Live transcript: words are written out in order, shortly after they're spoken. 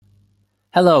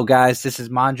Hello, guys. This is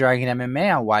Mondragon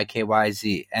MMA on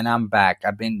YKYZ, and I'm back.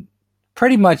 I've been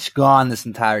pretty much gone this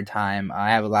entire time.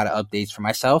 I have a lot of updates for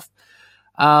myself.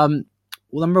 Um,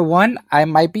 well, number one, I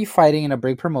might be fighting in a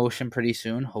big promotion pretty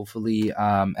soon. Hopefully,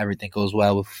 everything goes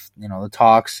well with the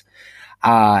talks.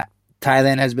 Uh,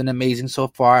 Thailand has been amazing so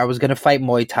far. I was gonna fight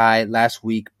Muay Thai last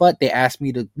week, but they asked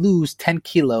me to lose 10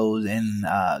 kilos in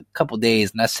a couple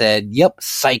days, and I said, "Yep,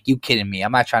 psych, you kidding me?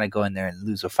 I'm not trying to go in there and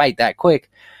lose a fight that quick."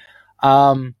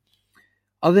 Um,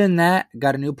 Other than that,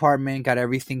 got a new apartment, got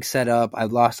everything set up.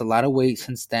 I've lost a lot of weight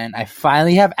since then. I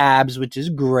finally have abs, which is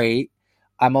great.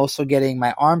 I'm also getting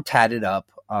my arm tatted up,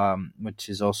 which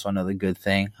is also another good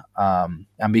thing. I'm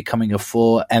becoming a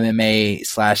full MMA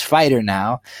slash fighter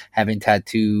now, having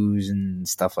tattoos and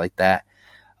stuff like that.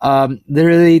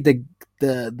 Literally,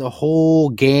 the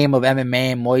whole game of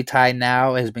MMA and Muay Thai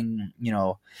now has been,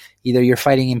 either you're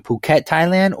fighting in Phuket,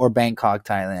 Thailand, or Bangkok,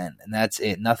 Thailand, and that's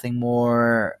it. Nothing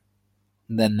more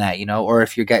than that, or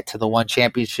if you get to the one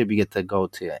championship, you get to go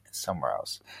to somewhere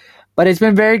else. But it's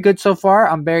been very good so far.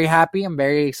 I'm very happy. I'm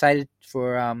very excited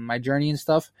for my journey and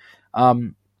stuff.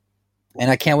 And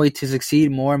I can't wait to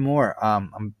succeed more and more.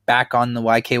 I'm back on the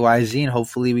YKYZ, and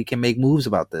hopefully we can make moves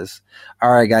about this.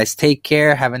 All right, guys, take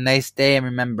care. Have a nice day. And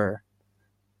remember,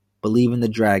 believe in the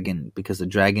dragon because the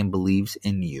dragon believes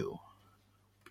in you.